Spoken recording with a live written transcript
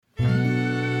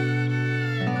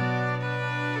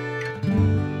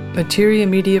Materia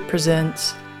Media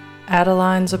presents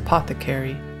Adeline's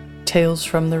Apothecary, Tales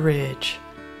from the Ridge,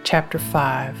 Chapter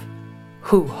 5,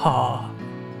 Hoo-Ha.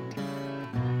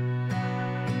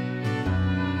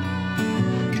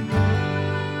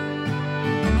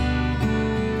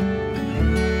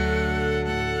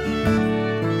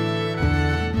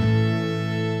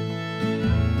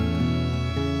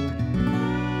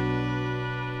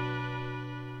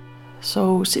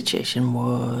 So, situation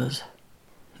was,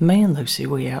 me and Lucy,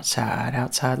 we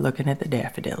outside looking at the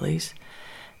daffodillies,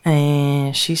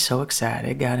 and she's so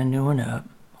excited, got a new one up,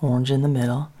 orange in the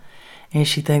middle, and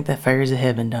she think that fairies of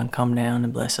heaven done come down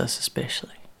and bless us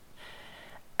especially.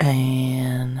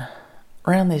 And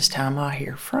around this time I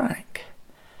hear Frank.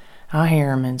 I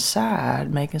hear him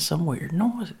inside making some weird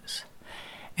noises.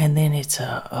 And then it's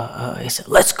a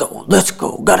let's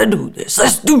go, gotta do this,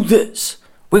 let's do this.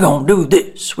 We gonna do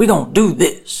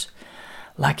this.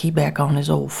 Like he back on his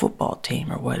old football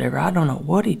team or whatever. I don't know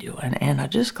what he doing. And I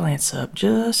just glance up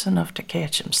just enough to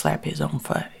catch him slap his own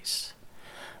face.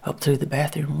 Up through the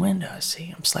bathroom window, I see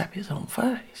him slap his own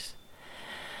face.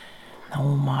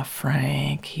 Oh, my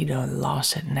Frank, he done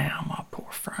lost it now, my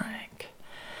poor Frank.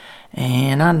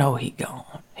 And I know he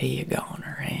gone. He a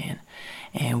goner.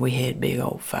 And we had a big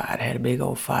old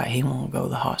fight. He won't go to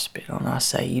the hospital. And I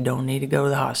say, you don't need to go to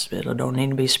the hospital. Don't need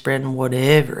to be spreading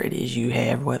whatever it is you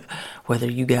have, whether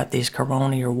you got this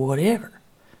corona or whatever.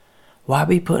 Why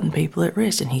be putting people at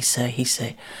risk? And he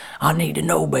say, I need to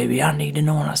know, baby. I need to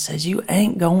know. And I says, you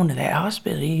ain't going to that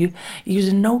hospital. You's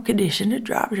in no condition to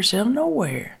drive yourself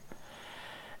nowhere.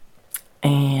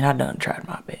 And I done tried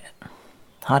my bit.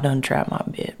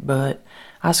 But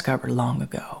I discovered long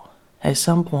ago, at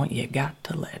some point, you got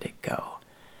to let it go.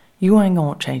 You ain't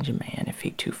gonna change a man if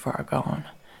he too far gone.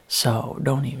 So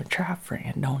don't even try,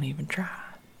 friend. Don't even try.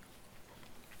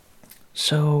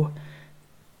 So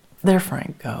there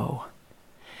Frank go.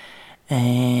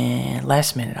 And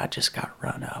last minute, I just got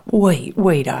run up.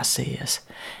 Wait, I says.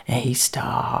 And he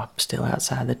stopped, still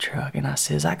outside the truck. And I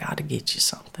says, I gotta get you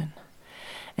something.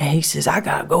 And he says, I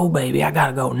gotta go, baby. I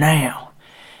gotta go now.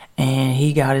 And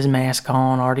he got his mask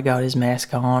on,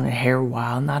 and hair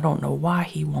wild, and I don't know why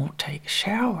he won't take a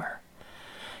shower.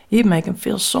 You make him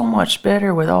feel so much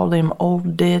better with all them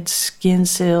old dead skin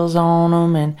cells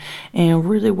on him, and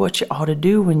really what you ought to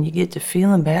do when you get to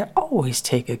feeling bad, always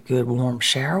take a good warm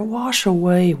shower, wash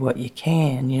away what you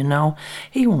can, you know.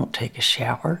 He won't take a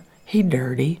shower. He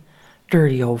dirty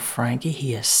old Frankie,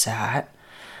 he a sight.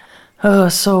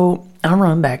 So I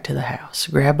run back to the house,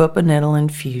 grab up a nettle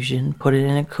infusion, put it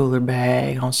in a cooler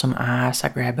bag on some ice. I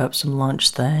grab up some lunch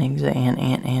things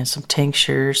and some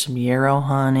tincture, some yarrow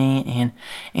honey,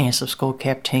 and some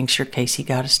skullcap tincture in case he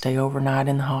got to stay overnight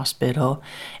in the hospital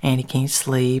and he can't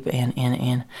sleep.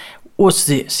 And what's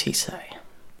this? He say.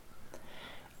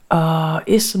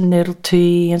 It's some nettle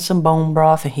tea and some bone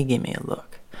broth, and he give me a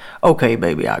look. Okay,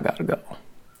 baby, I gotta go.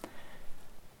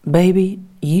 Baby,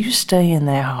 you stay in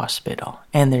that hospital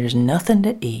and there's nothing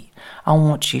to eat. I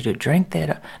want you to drink that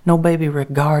up. No, baby,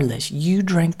 regardless, you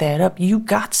drink that up. You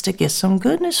got to get some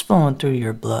goodness flowing through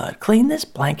your blood. Clean this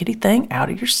blankety thing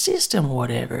out of your system,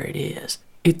 whatever it is.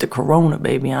 It's the corona,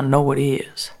 baby, I know it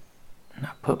is. And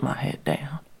I put my head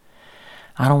down.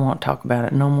 I don't want to talk about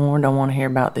it no more. Don't want to hear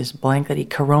about this blankety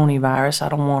coronavirus. I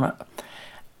don't want to.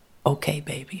 Okay,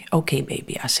 baby.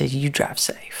 I said, you drive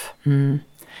safe.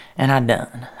 And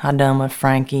I done with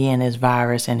Frankie and his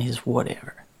virus and his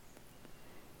whatever.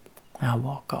 I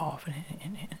walk off and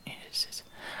it says,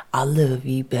 I love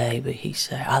you, baby, he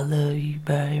say. I love you,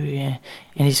 baby. And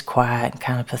he's quiet and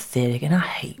kind of pathetic. And I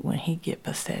hate when he get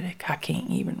pathetic. I can't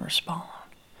even respond.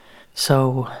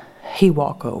 So he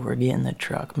walk over, get in the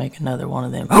truck, make another one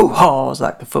of them hoo-haws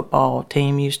like the football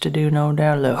team used to do, no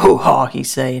doubt. A little hoo-haw, he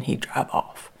say, and he drive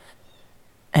off.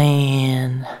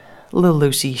 And little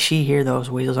Lucy, she hear those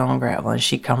wheels on gravel, and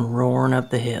she come roaring up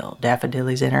the hill,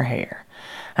 daffodillies in her hair.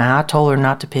 And I told her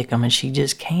not to pick them, and she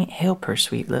just can't help her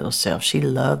sweet little self. She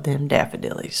loved them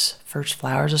daffodillies, first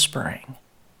flowers of spring.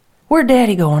 Where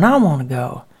Daddy going? I want to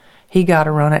go. He got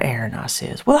to run an errand, I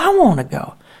says. Well, I want to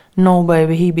go. No,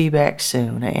 baby, he be back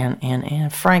soon.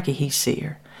 And Frankie, he see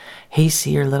her. He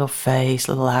see her little face,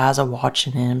 little eyes a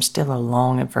watching him, still a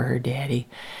longing for her daddy.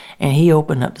 And he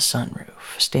opened up the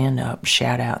sunroof, stand up,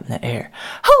 shout out in the air,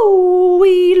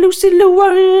 Ho-wee, Lucy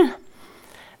Lou.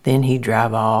 Then he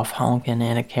drive off, honking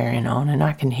and carrying on, and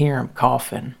I can hear him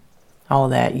coughing. All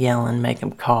that yelling make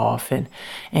him cough, and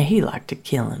he like to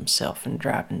kill himself and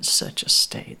drive in such a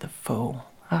state, the fool.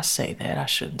 I say that, I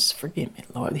shouldn't, forgive me,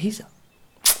 Lord.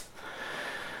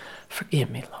 Forgive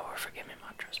me, Lord, forgive me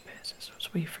my trespasses,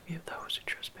 as we forgive those who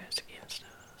trespass against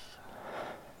us.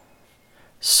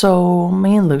 So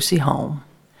me and Lucy home.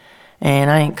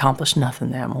 And I ain't accomplished nothing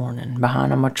that morning.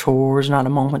 Behind on my chores, not a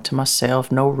moment to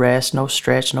myself, no rest, no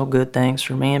stretch, no good things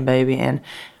for me and baby. And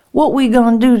what we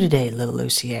gonna do today, little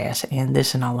Lucy asked. And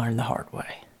this and I learned the hard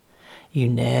way. You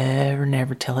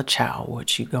never tell a child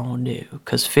what you gonna do.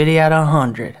 'Cause 50 out of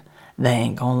 100, they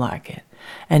ain't gonna like it.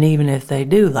 And even if they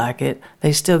do like it,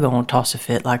 they still gonna toss a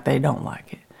fit like they don't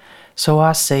like it. So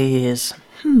I say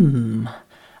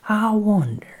I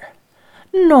wonder.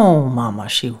 No, Mama,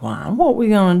 she whined. What we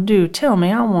gonna do? Tell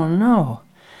me, I wanna know.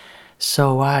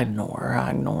 So I ignore her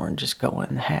and just go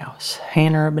in the house.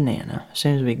 Hand her a banana. As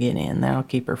soon as we get in, that'll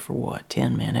keep her for what,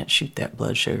 10 minutes? Shoot that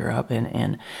blood sugar up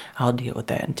and I'll deal with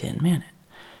that in 10 minutes.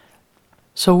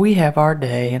 So we have our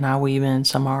day and I weave in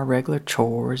some of our regular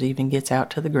chores, even gets out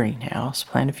to the greenhouse,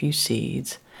 plant a few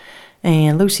seeds.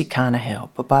 And Lucy kinda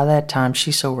helped, but by that time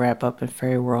she's so wrapped up in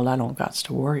fairy world I don't got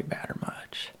to worry about her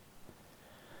much.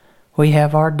 We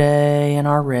have our day and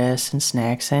our rest and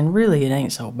snacks, and really it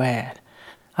ain't so bad.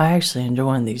 I actually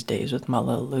enjoying these days with my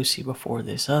little Lucy before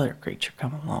this other creature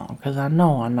come along, 'cause I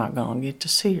know I'm not gonna get to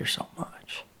see her so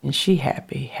much. And she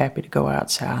happy to go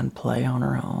outside and play on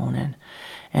her own,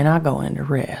 and I go into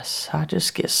rest. I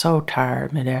just get so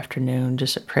tired mid-afternoon,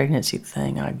 just a pregnancy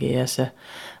thing, I guess,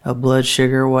 a blood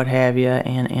sugar, what have you,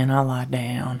 and I lie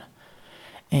down.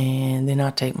 And then I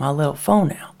take my little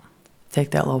phone out.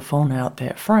 Take that little phone out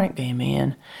that Frank gave me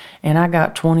and I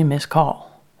got 20 missed calls.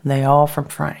 They all from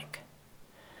Frank.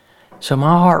 So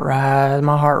my heart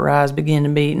rise, begin to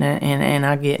beat, and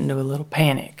I get into a little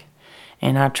panic.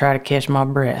 And I try to catch my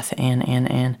breath,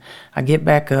 and I get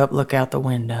back up, look out the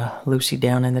window, Lucy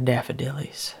down in the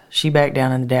daffodillies. She back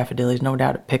down in the daffodillies, no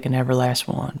doubt at picking every last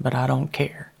one, but I don't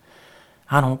care.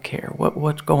 I don't care.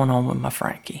 What's going on with my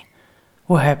Frankie?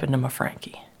 What happened to my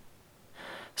Frankie?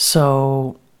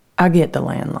 So I get the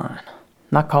landline.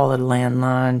 I call it a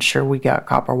landline. Sure, we got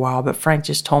copper wire, but Frank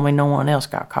just told me no one else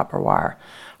got copper wire.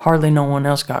 Hardly no one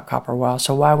else got copper wire,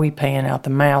 so why we paying out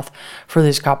the mouth for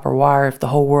this copper wire if the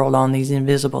whole world on these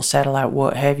invisible satellite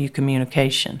what have you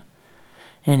communication?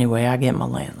 Anyway, I get my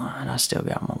landline. I still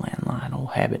got my landline.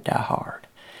 Old habit die hard.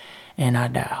 And I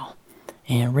dial.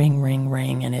 And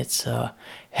ring, and it's,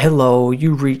 hello,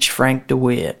 you reached Frank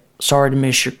DeWitt. Sorry to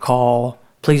miss your call.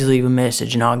 Please leave a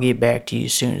message and I'll get back to you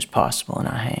as soon as possible. And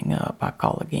I hang up. I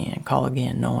call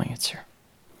again, no answer.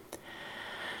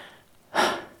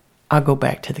 I go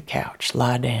back to the couch,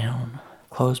 lie down,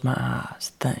 close my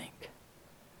eyes, think.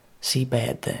 See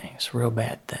bad things, real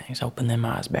bad things. Open them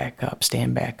eyes back up,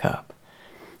 stand back up.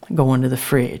 Go into the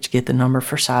fridge, get the number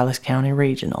for Silas County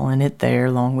Regional, and it there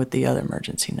along with the other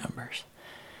emergency numbers.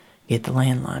 Get the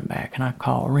landline back and I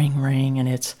call, ring, and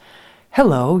it's,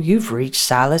 hello, you've reached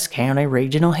Silas County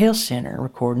Regional Health Center.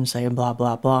 Recording say blah,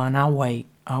 blah, blah, and I wait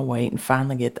and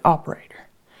finally get the operator.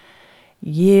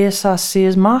 Yes, I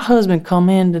says, my husband come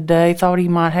in today, thought he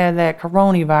might have that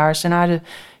coronavirus, and I just,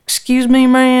 excuse me,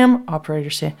 ma'am,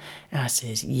 operator said. And I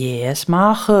says, yes,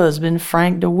 my husband,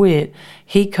 Frank DeWitt,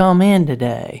 he come in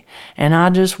today, and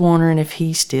I just wondering if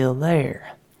he's still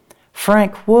there.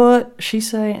 Frank what? She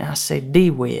say. And I said,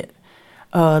 DeWitt.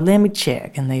 Let me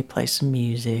check. And they play some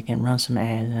music and run some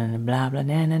ads and blah, blah,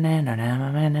 na, na, na, na, na,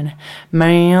 na, na, na.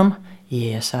 Ma'am?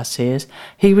 Yes, I says.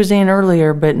 He was in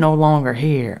earlier, but no longer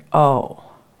here. Oh,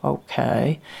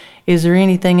 okay. Is there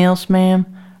anything else, ma'am?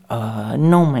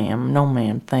 No,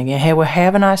 ma'am. Thank you. Hey, well,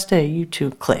 have a nice day. You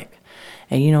too. Click.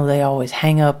 And you know, they always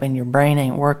hang up and your brain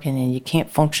ain't working and you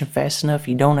can't function fast enough.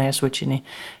 You don't ask what you need.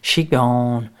 She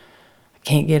gone. I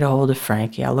can't get a hold of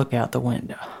Frankie. I look out the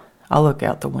window.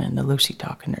 Lucy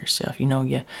talking to herself. You know,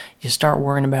 you start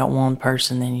worrying about one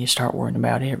person, then you start worrying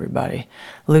about everybody.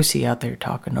 Lucy out there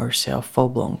talking to herself,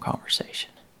 full-blown conversation.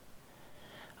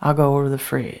 I'll go over to the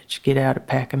fridge, get out a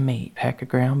pack of meat, pack of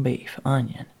ground beef,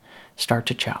 onion, start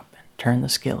to chopping, turn the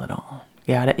skillet on.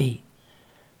 Gotta eat.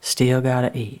 Still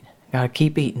gotta eat. Gotta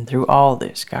keep eating through all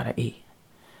this, gotta eat.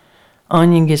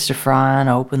 Onion gets to frying,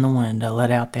 open the window,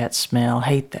 let out that smell.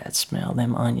 Hate that smell,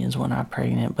 them onions when I'm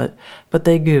pregnant, but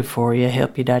they good for you,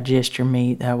 help you digest your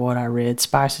meat, that what I read.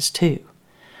 Spices too.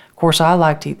 Of course, I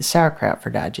like to eat the sauerkraut for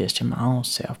digesting my own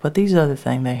self, but these other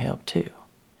things, they help too.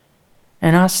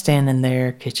 And I standing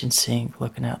there, kitchen sink,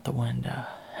 looking out the window,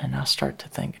 and I start to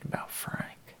thinking about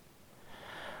Frank.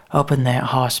 Up in that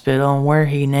hospital, and where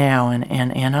he now,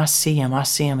 and I see him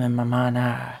in my mind's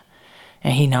eye,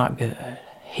 and he not good.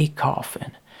 He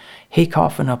coughing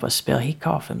up a spell. He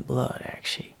coughing blood,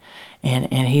 actually.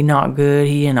 And he not good.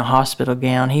 He in a hospital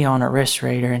gown. He on a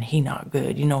respirator, and he not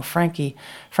good. You know, Frankie,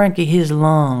 his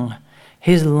lung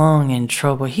in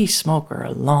trouble. He smoker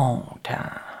a long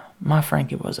time. My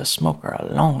Frankie was a smoker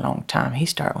a long, long time. He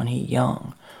start when he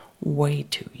young. way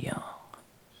too young.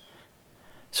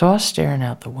 So I was staring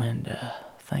out the window,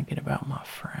 thinking about my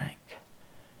Frank.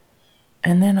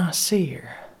 And then I see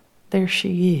her. There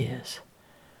she is.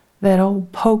 That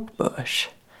old poke bush.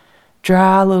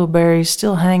 Dry little berries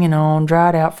still hanging on,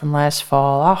 dried out from last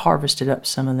fall. I harvested up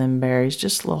some of them berries,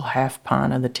 just a little half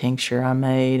pint of the tincture I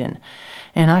made,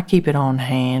 and I keep it on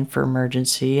hand for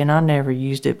emergency, and I never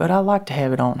used it, but I like to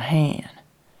have it on hand.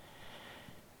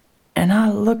 And I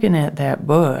looking at that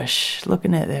bush,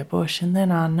 and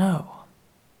then I know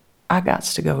I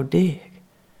gots to go dig.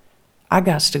 I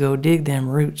gots to go dig them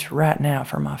roots right now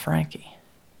for my Frankie.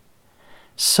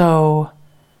 So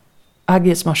I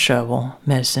gets my shovel,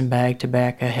 medicine bag,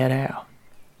 tobacco, head out.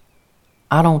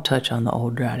 I don't touch on the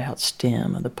old dried out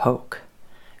stem of the poke.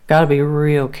 Gotta be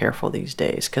real careful these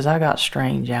days, 'cause I got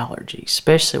strange allergies,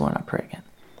 especially when I'm pregnant.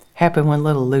 Happened when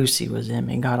little Lucy was in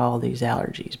me, got all these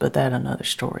allergies, but that's another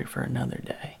story for another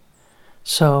day.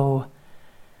 So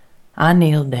I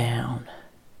kneeled down.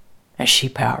 And she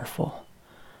powerful.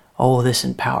 Oh, this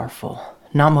and powerful.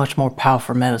 Not much more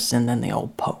powerful medicine than the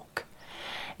old poke.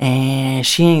 And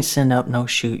she ain't sent up no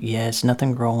shoot yet. It's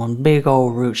nothing growing. Big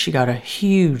old root. She got a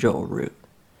huge old root.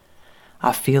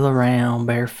 I feel around,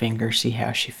 bare finger, see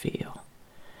how she feel.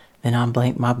 Then I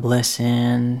blink my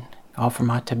blessing, offer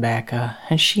my tobacco,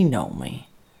 and she know me.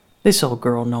 This old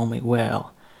girl know me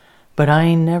well. But I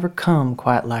ain't never come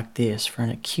quite like this for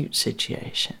an acute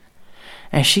situation.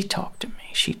 And she talked to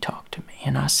me,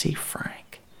 and I see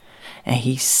Frank. And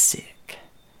he's sick.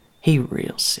 He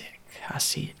real sick. I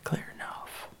see it clear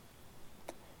enough.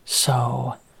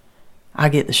 So I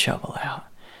get the shovel out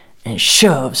and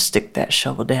stick that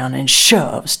shovel down, and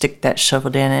stick that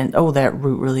shovel down, and oh, that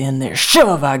root really in there.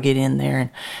 I get in there, and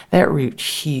that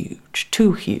root's huge,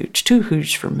 too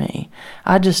huge for me.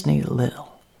 I just need a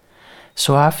little.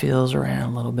 So I feels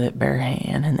around a little bit, bare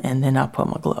hand, and then I put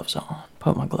my gloves on.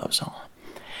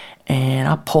 And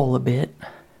I pull a bit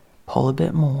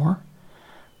more,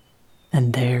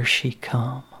 and there she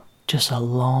come. Just a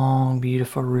long,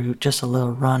 beautiful root, just a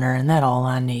little runner, and that's all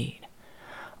I need.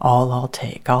 All I'll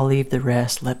take. I'll leave the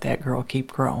rest, let that girl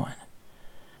keep growing.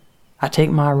 I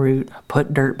take my root,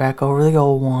 put dirt back over the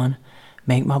old one,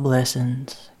 make my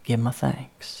blessings, give my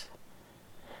thanks.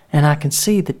 And I can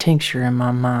see the tincture in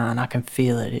my mind. I can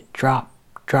feel it. It drop.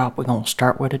 We're going to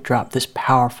start with a drop. This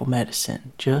powerful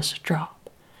medicine. Just a drop.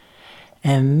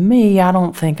 And me, I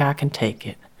don't think I can take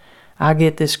it. I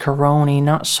get this corona,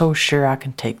 not so sure I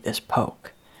can take this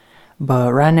poke.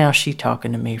 But right now she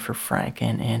talking to me for Frank,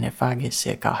 and if I get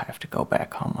sick, I'll have to go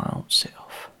back on my own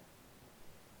self.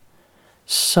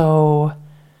 So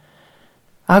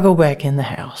I go back in the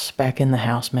house,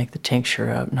 make the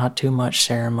tincture up. Not too much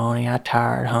ceremony. I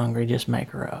tired, hungry, just make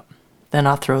her up. Then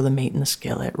I throw the meat in the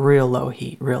skillet, real low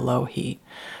heat,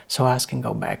 so I can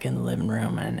go back in the living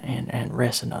room and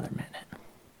rest another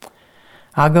minute.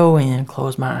 I go in,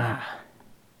 close my eye.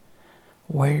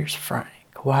 Where's Frank?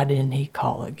 Why didn't he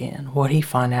call again? What'd he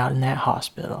find out in that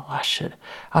hospital? I should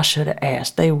have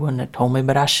asked. They wouldn't have told me,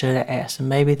 but I should have asked. And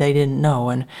maybe they didn't know,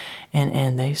 and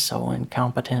they so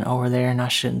incompetent over there, and I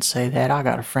shouldn't say that. I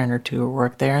got a friend or two who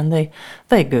work there, and they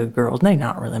good girls. They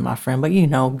not really my friend, but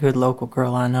good local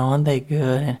girl I know, and they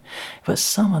good. But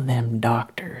some of them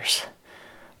doctors,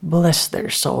 bless their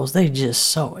souls, they just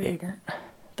so ignorant.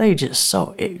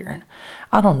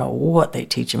 I don't know what they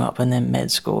teach them up in them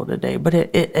med school today, but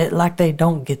it like they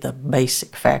don't get the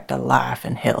basic fact of life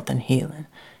and health and healing.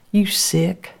 You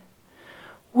sick?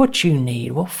 What you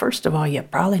need? Well, first of all, you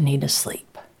probably need to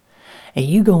sleep. And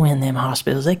you go in them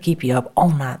hospitals, they keep you up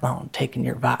all night long taking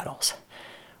your vitals.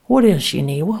 What else you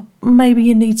need? Well, maybe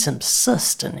you need some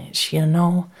sustenance,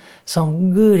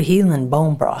 some good healing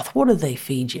bone broth. What do they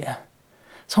feed you?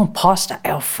 Some pasta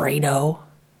Alfredo,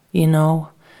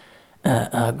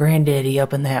 Granddaddy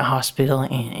up in that hospital,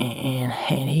 and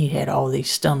he had all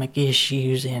these stomach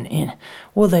issues, and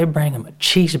they bring him a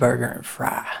cheeseburger and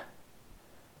fry.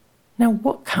 Now,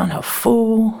 what kind of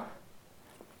fool?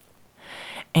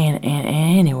 And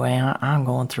anyway, I'm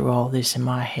going through all this in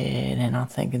my head, and I'm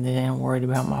thinking that I'm worried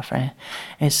about my friend,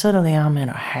 and suddenly I'm in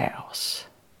a house.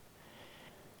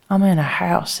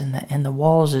 And the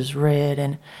walls is red,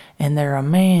 and there's a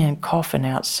man coughing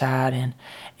outside,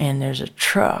 and there's a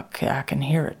truck. I can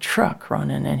hear a truck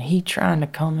running, and he trying to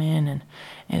come in,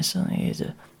 and suddenly he's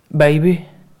a baby,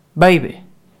 and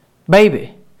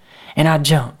I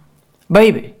jump,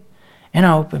 baby, and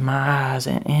I open my eyes,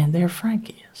 and there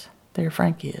Frank is,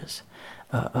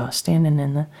 standing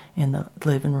in the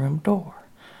living room door.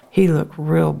 He looked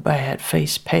real bad,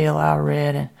 face pale, eye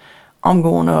red, and I'm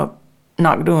going up.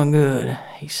 Not doing good,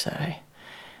 he say.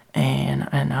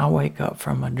 And I wake up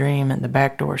from a dream and the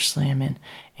back door slamming,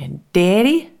 and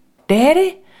Daddy,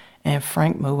 Daddy, and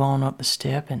Frank move on up the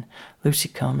step, and Lucy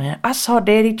come in. I saw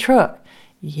Daddy truck.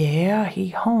 Yeah, he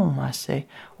home, I say.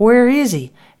 Where is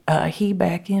he? He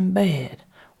back in bed.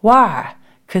 Why?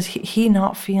 'Cause he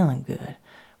not feeling good.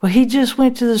 Well, he just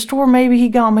went to the store. Maybe he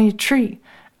got me a treat.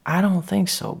 I don't think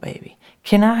so, baby.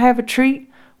 Can I have a treat?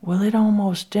 Well, it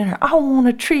almost dinner. I want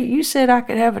a treat. You said I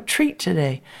could have a treat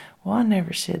today. Well, I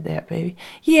never said that, baby.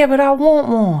 Yeah, but I want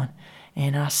one.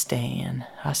 And I stand.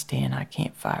 I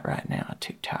can't fight right now. I'm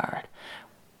too tired.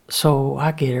 So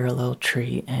I get her a little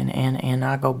treat, and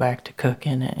I go back to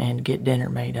cooking and get dinner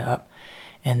made up.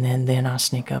 And then I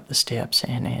sneak up the steps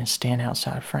and stand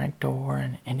outside Frank's door,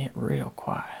 and it real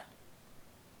quiet.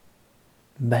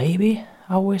 Baby,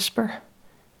 I whisper.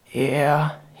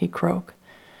 Yeah, he croak.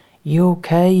 You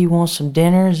okay? You want some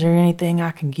dinner? Is there anything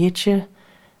I can get you?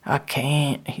 I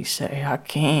can't, he say. I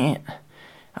can't.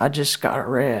 I just gotta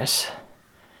rest.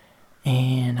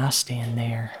 And I stand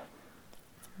there.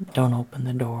 Don't open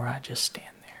the door, I just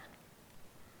stand there.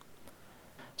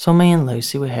 So me and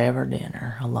Lucy would have our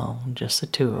dinner alone, just the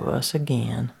two of us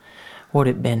again. What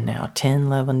it been now, 10,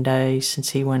 11 days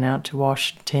since he went out to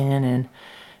Washington,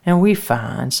 and we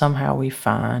find, somehow we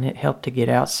find, it helped to get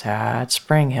outside.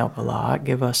 Spring helped a lot,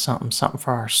 give us something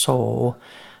for our soul,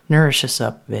 nourish us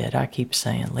up a bit. I keep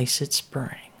saying, at least it's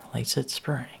spring, at least it's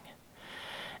spring.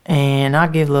 And I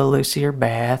give little Lucy her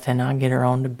bath, and I get her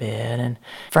on to bed, and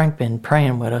Frank been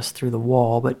praying with us through the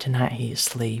wall, but tonight he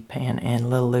asleep, and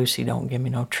little Lucy don't give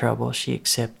me no trouble. She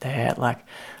accept that,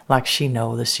 like she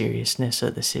know the seriousness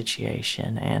of the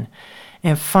situation, and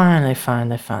finally,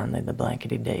 the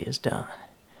blankety day is done.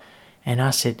 And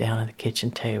I sit down at the kitchen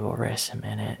table, rest a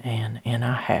minute, and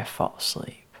I half fall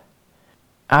asleep.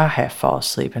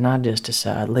 And I just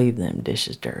decide, leave them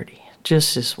dishes dirty.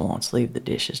 Just this once, leave the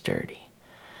dishes dirty.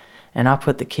 And I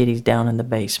put the kitties down in the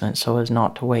basement so as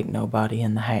not to wake nobody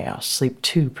in the house. Sleep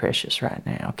too precious right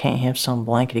now. Can't have some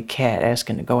blankety cat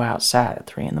asking to go outside at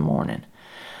 3 a.m.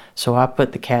 So I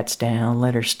put the cats down,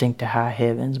 let her stink to high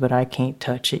heavens, but I can't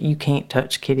touch it. You can't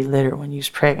touch kitty litter when you's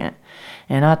pregnant.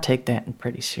 And I take that in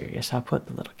pretty serious. I put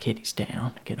the little kitties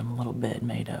down, get them a little bed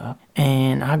made up.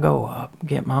 And I go up,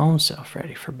 get my own self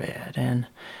ready for bed. And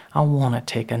I want to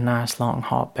take a nice long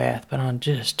hot bath, but I'm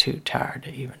just too tired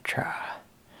to even try.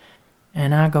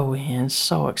 And I go in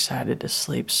so excited to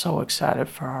sleep, so excited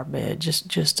for our bed, just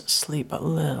to sleep a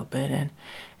little bit.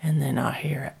 And then I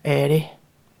hear Eddie.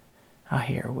 I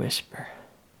hear a whisper.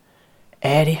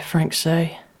 Eddie, Frank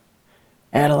say.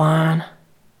 Adeline.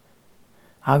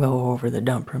 I go over the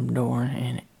dump room door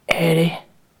and Eddie.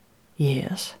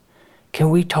 Yes. Can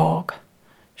we talk?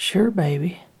 Sure,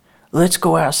 baby. Let's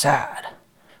go outside.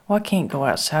 Well, I can't go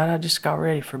outside. I just got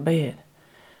ready for bed.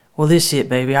 Well, this it,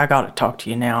 baby. I gotta talk to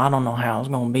you now. I don't know how it's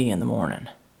gonna be in the morning.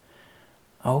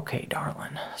 Okay,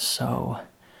 darling. So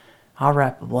I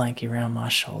wrap a blanket around my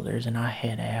shoulders and I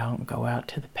head out and go out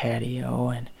to the patio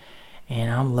and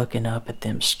I'm looking up at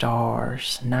them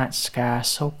stars. Night sky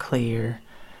so clear.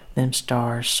 Them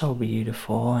stars so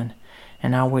beautiful.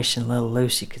 And I wish little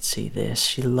Lucy could see this.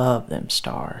 She loved them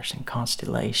stars and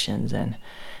constellations and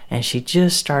she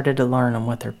just started to learn them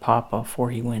with her papa before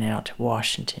he went out to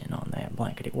Washington on that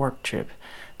blankety work trip.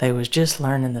 They was just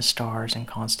learning the stars and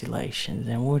constellations,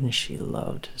 and wouldn't she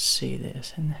love to see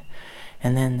this?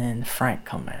 And then Frank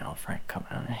come out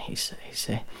and he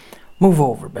say, move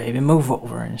over, baby, move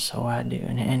over. And so I do,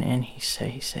 and he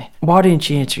say, why didn't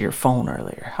you answer your phone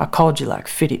earlier? I called you like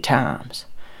 50 times.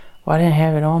 Why didn't I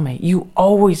have it on me? You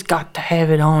always got to have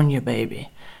it on you, baby.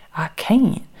 I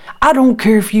can't. I don't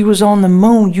care if you was on the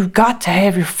moon. You got to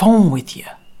have your phone with you.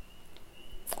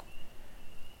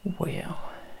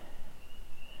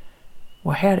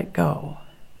 Well, how'd it go?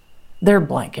 They're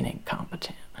blanking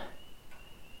incompetent.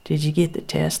 Did you get the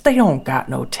test? They don't got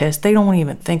no test. They don't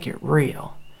even think it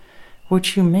real.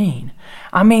 What you mean?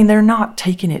 I mean, they're not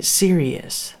taking it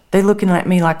serious. They looking at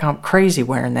me like I'm crazy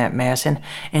wearing that mask,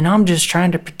 and I'm just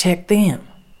trying to protect them.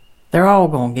 They're all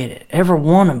gonna get it. Every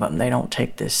one of them, they don't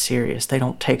take this serious. They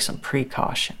don't take some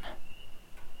precaution.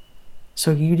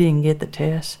 So you didn't get the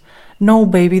test? No,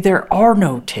 baby, there are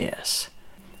no tests.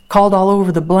 Called all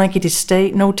over the blankety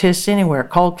state, no tests anywhere.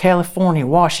 Called California,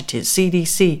 Washington,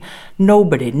 CDC.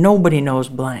 Nobody knows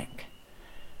blank.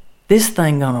 This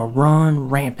thing gonna run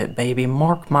rampant, baby.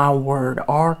 Mark my word,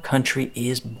 our country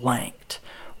is blanked.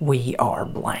 We are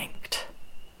blanked.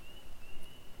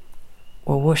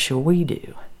 Well, what shall we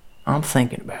do? I'm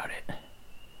thinking about it.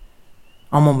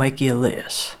 I'm gonna make you a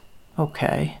list.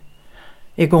 Okay.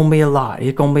 It's going to be a lot.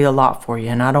 It's going to be a lot for you,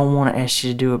 and I don't want to ask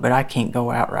you to do it, but I can't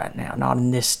go out right now. Not in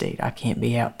this state. I can't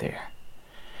be out there.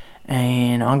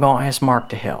 And I'm going to ask Mark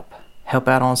to help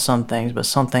out on some things, but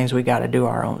some things we got to do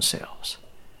our own selves.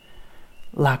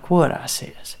 Like what, I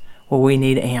says. Well, we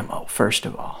need ammo, first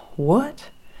of all.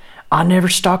 What? I never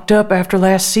stocked up after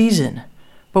last season.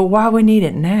 But why we need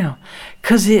it now?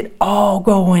 'Cause it all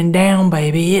going down,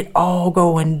 baby. It all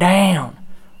going down.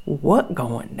 What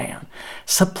going down?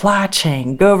 Supply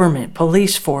chain, government,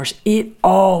 police force, it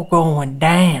all going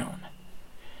down.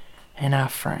 And I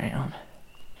frown.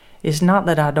 It's not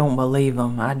that I don't believe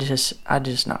them. I just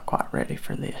not quite ready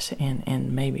for this.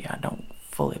 And maybe I don't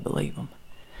fully believe them.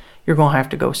 You're going to have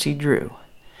to go see Drew.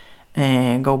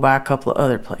 And go by a couple of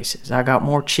other places. I got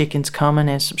more chickens coming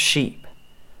and some sheep.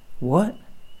 What?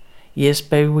 Yes,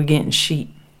 baby, we getting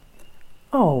sheep.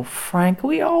 Oh, Frank,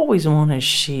 we always wanted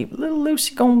sheep. Little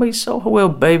Lucy gonna be so... Well,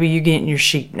 baby, you getting your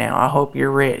sheep now. I hope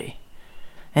you're ready.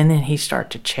 And then he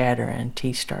started to chatter, and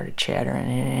T started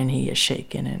chattering, and he is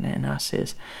shaking, and I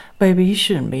says, baby, you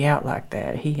shouldn't be out like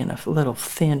that. He in a little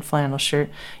thin flannel shirt.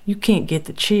 You can't get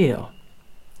the chill.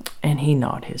 And he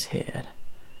nodded his head.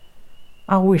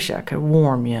 I wish I could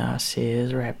warm you, I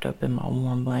says, wrapped up in my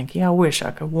warm blankie. I wish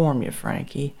I could warm you,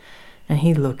 Frankie. And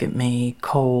he look at me,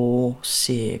 cold,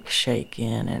 sick,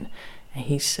 shaking, and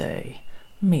he say,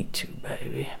 me too,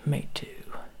 baby, me too.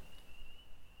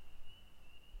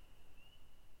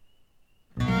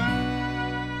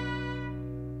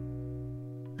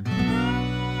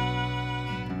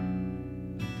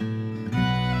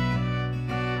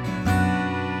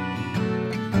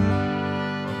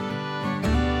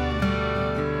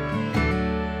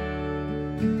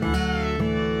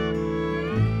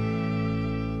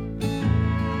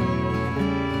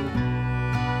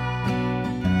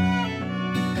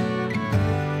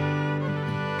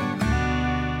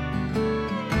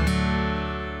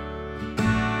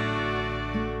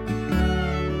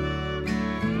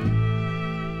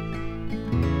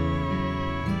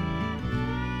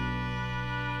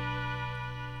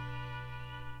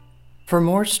 For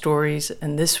more stories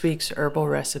and this week's herbal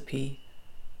recipe,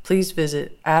 please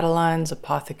visit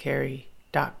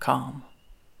Adeline'sApothecary.com.